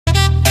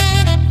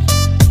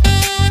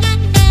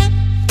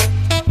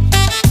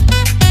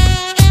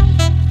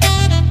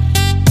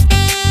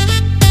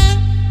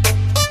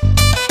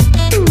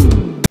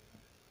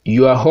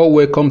You are all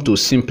welcome to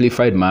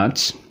Simplified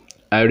Maths.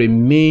 I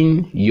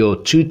remain your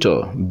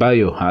tutor,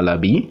 Bayo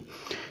Halabi.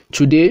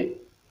 Today,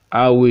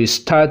 I will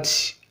start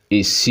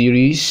a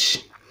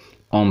series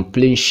on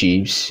plane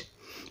shapes,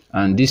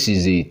 and this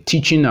is a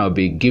teaching I'll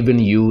be giving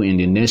you in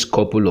the next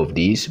couple of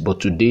days. But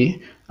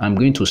today, I'm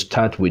going to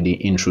start with the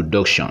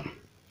introduction.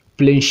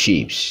 Plane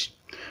shapes.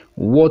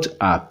 What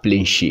are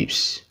plane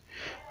shapes?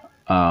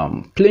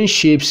 Plane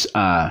shapes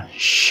are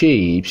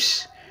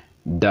shapes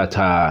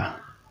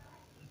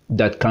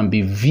that can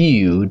be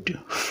viewed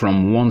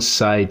from one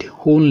side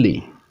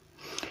only.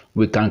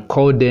 We can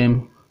call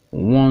them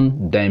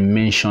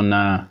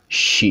one-dimensional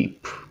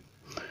shape.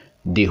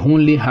 They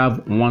only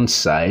have one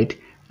side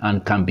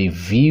and can be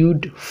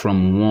viewed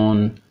from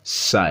one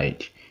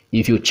side.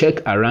 If you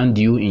check around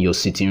you in your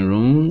sitting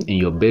room, in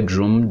your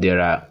bedroom,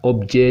 there are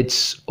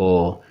objects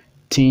or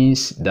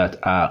things that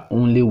are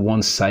only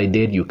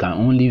one-sided. You can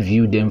only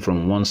view them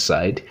from one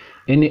side.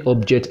 Any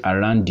object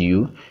around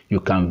you, you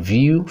can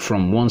view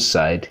from one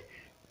side,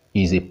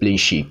 is a plane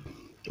shape.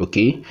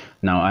 Okay,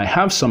 now I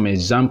have some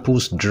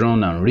examples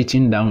drawn and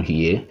written down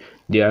here.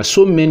 There are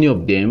so many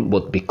of them,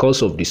 but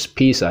because of the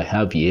space I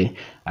have here,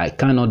 I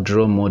cannot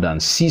draw more than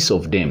 6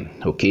 of them.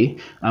 Okay,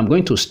 I'm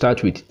going to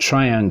start with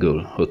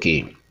triangle.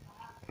 Okay,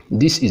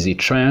 this is a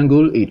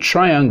triangle. A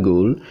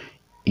triangle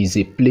is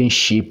a plane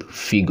shape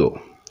figure.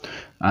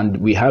 And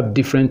we have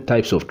different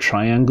types of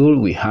triangle.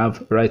 We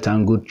have right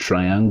angled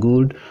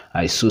triangle,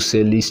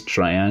 isosceles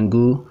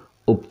triangle,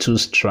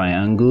 obtuse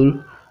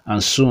triangle,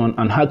 and so on,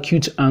 and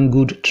acute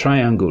angled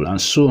triangle, and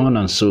so on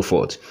and so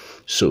forth.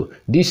 So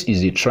this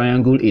is a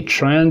triangle. A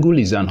triangle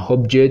is an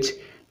object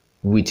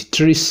with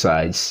 3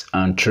 sides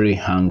and 3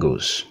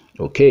 angles.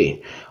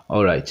 Okay,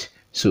 all right.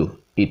 So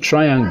a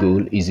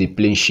triangle is a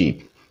plane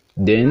shape.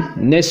 Then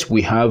next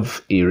we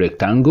have a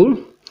rectangle.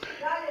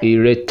 A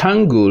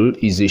rectangle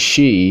is a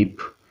shape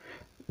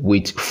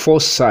with 4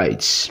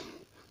 sides.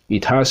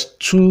 It has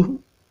 2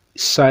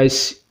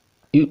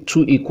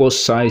 equal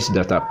sides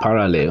that are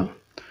parallel.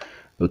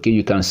 Okay,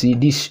 you can see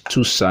these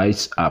 2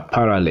 sides are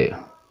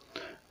parallel.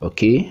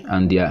 Okay,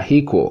 and they are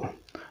equal.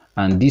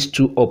 And these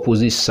 2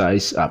 opposite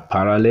sides are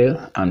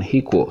parallel and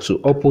equal. So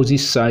opposite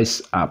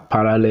sides are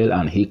parallel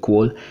and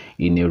equal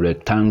in a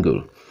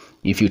rectangle.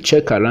 If you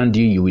check around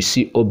you, you will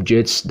see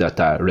objects that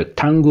are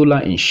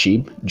rectangular in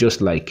shape,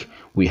 just like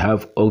we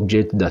have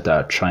objects that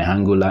are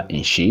triangular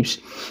in shapes.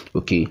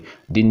 Okay,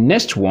 the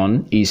next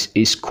one is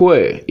a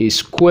square. A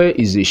square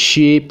is a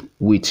shape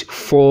with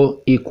 4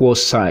 equal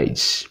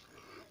sides.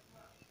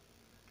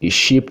 A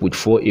shape with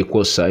 4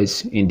 equal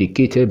sides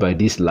indicated by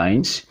these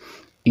lines.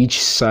 Each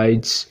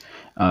side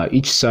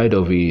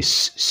of a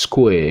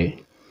square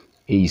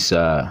is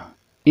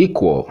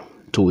equal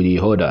to the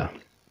other.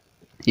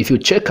 If you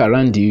check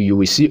around you, you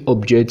will see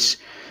objects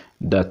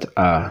that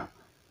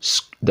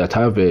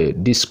have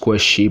this square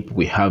shape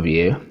we have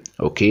here.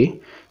 Okay,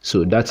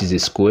 so that is a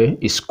square.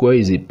 A square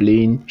is a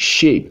plane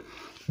shape.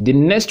 The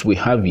next we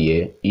have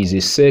here is a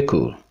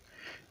circle.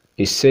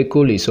 A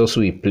circle is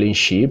also a plane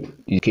shape.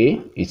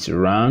 Okay, it's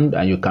round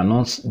and you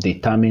cannot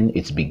determine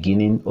its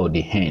beginning or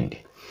the end.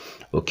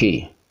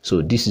 Okay,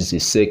 so this is a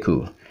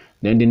circle.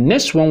 Then the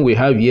next one we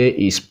have here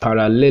is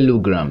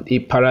parallelogram. A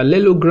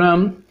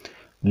parallelogram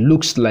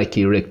looks like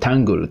a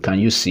rectangle. Can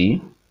you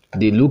see?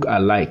 They look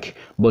alike,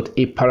 but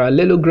a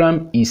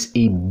parallelogram is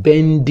a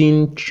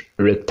bending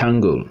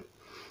rectangle.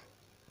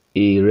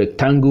 A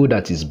rectangle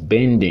that is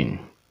bending.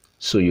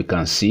 So you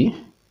can see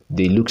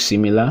they look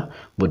similar,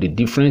 but the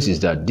difference is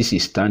that this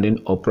is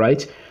standing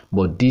upright,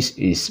 but this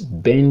is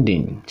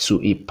bending. So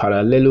a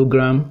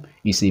parallelogram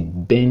is a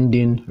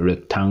bending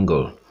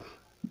rectangle.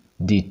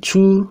 The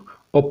 2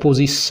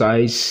 opposite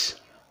sides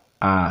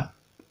are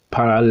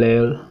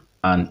parallel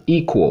and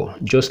equal,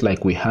 just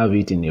like we have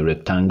it in a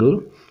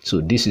rectangle.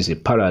 So this is a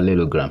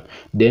parallelogram.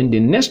 Then the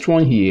next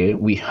one here,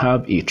 we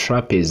have a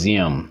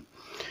trapezium.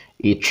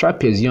 A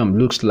trapezium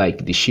looks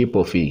like the shape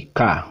of a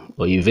car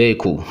or a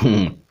vehicle.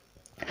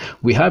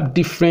 We have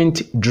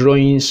different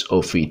drawings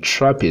of a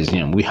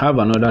trapezium. We have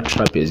another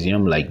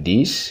trapezium like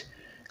this.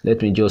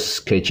 Let me just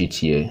sketch it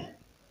here.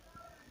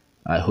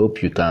 I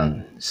hope you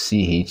can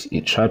see it.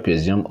 A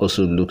trapezium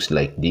also looks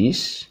like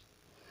this.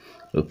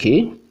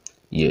 Okay,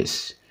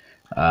 yes.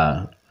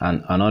 And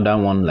another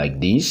one like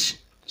this.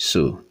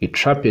 So a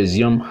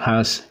trapezium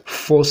has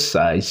 4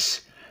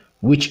 sides,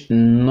 which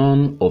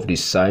none of the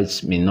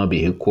sides may not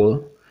be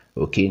equal.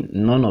 Okay,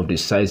 none of the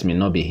sides may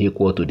not be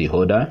equal to the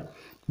other,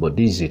 but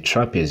this is a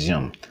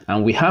trapezium.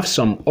 And we have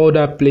some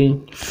other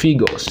plane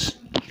figures,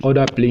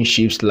 other plane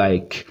shapes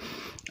like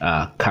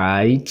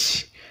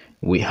kite.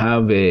 We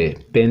have a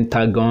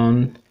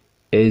pentagon,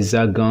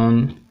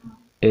 hexagon,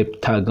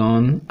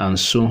 heptagon, and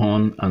so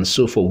on and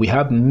so forth. We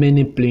have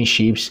many plane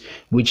shapes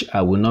which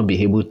I will not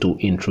be able to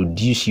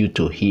introduce you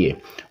to here,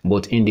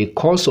 but in the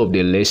course of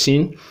the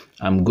lesson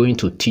I'm going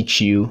to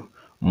teach you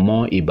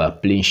more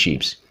about plane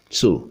shapes.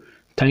 So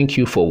thank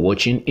you for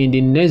watching. In the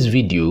next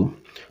video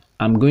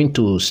I'm going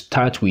to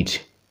start with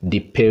the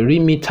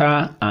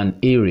perimeter and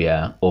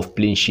area of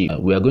plane shape.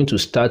 We are going to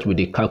start with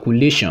the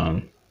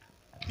calculation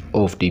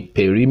of the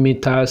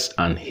perimeters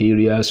and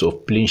areas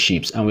of plane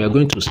shapes, and we are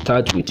going to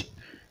start with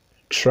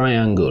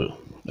triangle.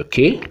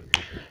 Okay,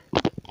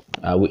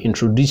 I will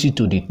introduce you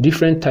to the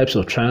different types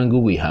of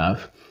triangle we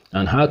have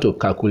and how to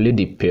calculate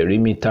the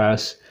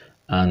perimeters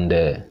and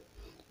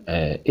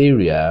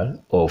area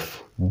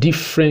of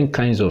different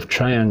kinds of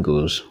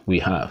triangles we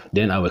have.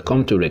 Then I will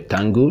come to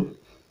rectangle,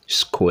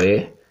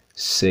 square,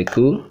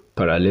 circle,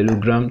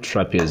 parallelogram,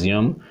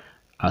 trapezium,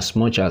 as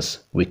much as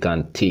we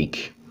can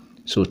take.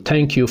 So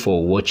thank you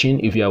for watching.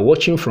 If you are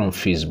watching from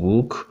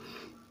Facebook,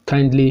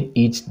 kindly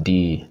hit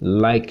the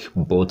like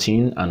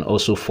button and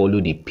also follow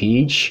the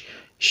page.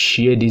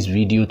 Share this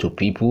video to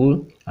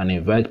people and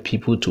invite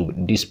people to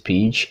this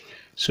page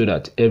so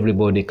that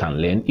everybody can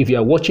learn. If you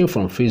are watching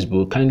from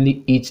Facebook,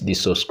 kindly hit the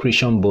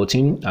subscription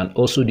button and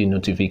also the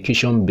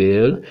notification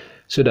bell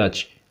so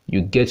that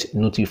you get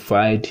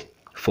notified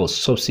for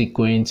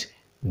subsequent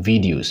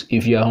videos.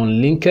 If you are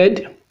on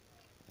LinkedIn,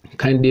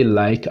 kindly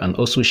like and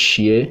also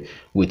share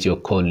with your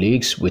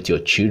colleagues, with your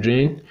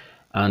children,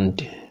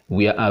 and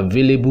we are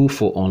available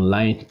for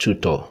online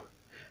tutor.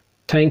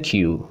 Thank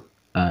you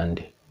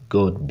and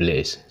God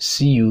bless.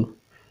 See you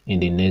in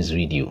the next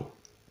video.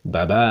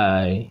 Bye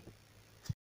bye.